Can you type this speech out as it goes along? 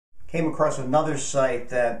came across another site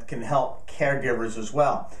that can help caregivers as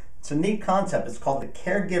well. It's a neat concept. It's called the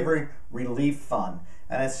Caregiver Relief Fund,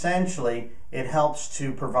 and essentially it helps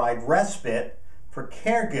to provide respite for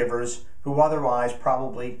caregivers who otherwise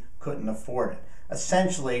probably couldn't afford it.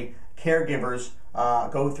 Essentially, caregivers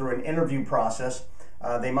go through an interview process.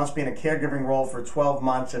 They must be in a caregiving role for 12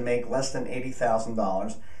 months and make less than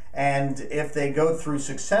 $80,000. And if they go through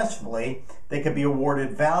successfully, they could be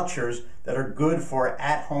awarded vouchers that are good for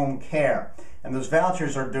at-home care. And those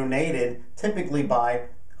vouchers are donated typically by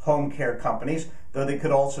home care companies, though they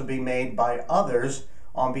could also be made by others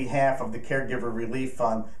on behalf of the Caregiver Relief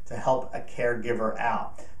Fund to help a caregiver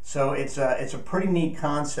out. So it's a pretty neat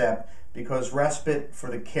concept, because respite for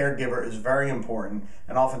the caregiver is very important,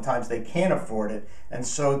 and oftentimes they can't afford it. And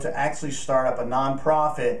so to actually start up a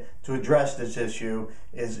nonprofit to address this issue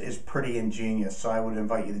is pretty ingenious. So I would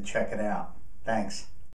invite you to check it out. Thanks.